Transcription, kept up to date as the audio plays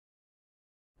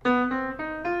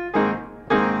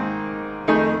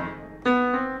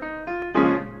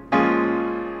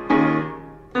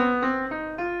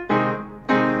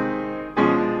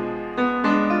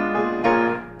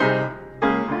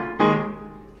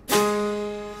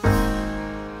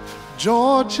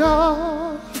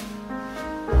Georgia,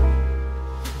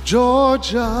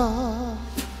 Georgia,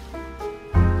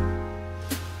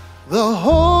 the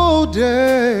whole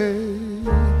day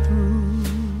through,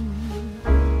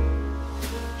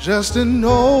 just an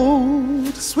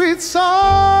old sweet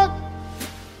song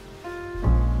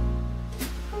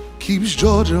keeps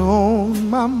Georgia on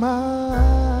my mind.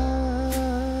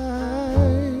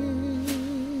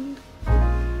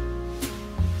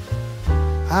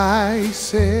 I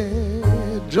said,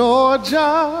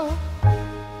 Georgia,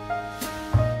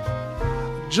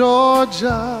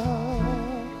 Georgia,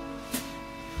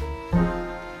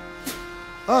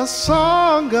 a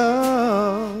song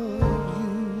of you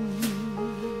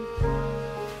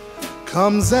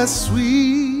comes as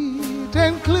sweet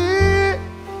and clear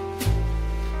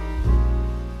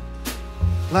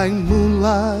like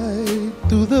moonlight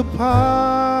through the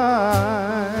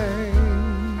pines.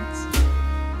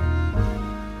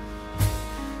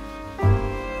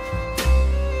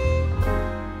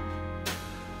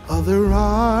 Other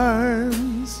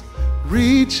arms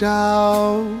reach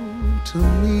out to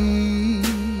me,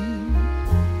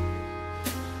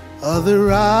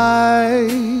 other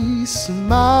eyes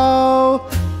smile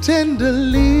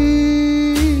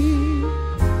tenderly.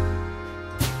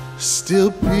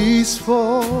 Still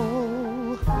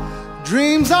peaceful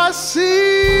dreams I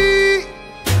see,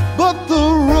 but the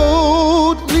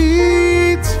road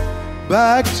leads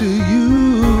back to you.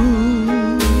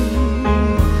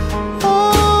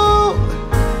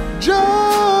 Georgia,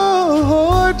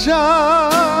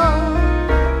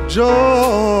 Georgia,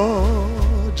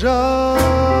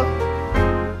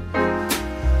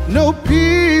 no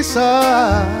peace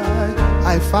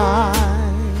I find,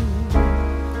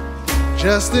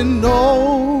 just an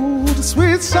old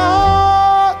sweet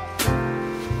song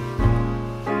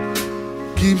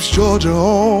keeps Georgia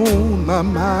on my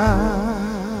mind.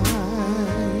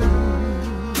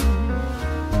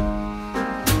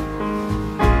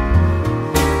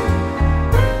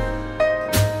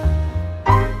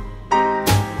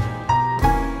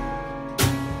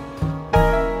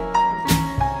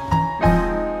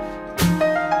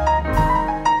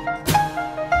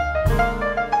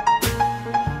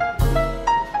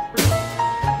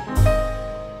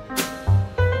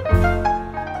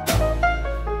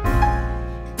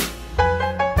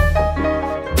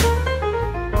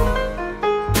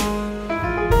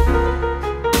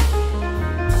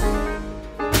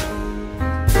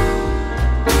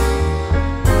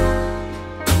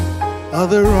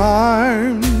 Other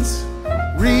arms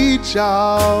reach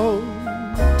out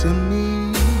to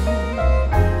me,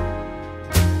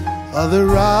 other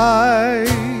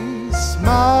eyes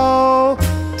smile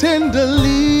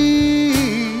tenderly.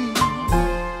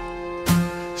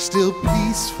 Still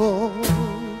peaceful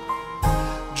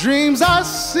dreams I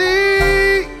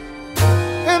see,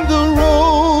 and the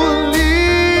road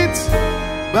leads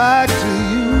back to you.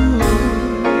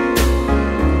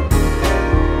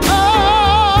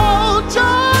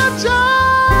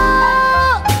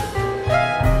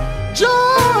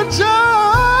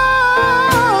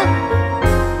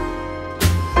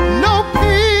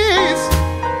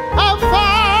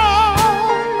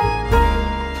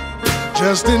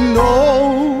 Just an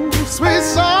old sweet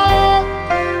song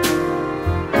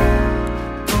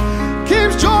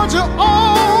keeps Georgia on.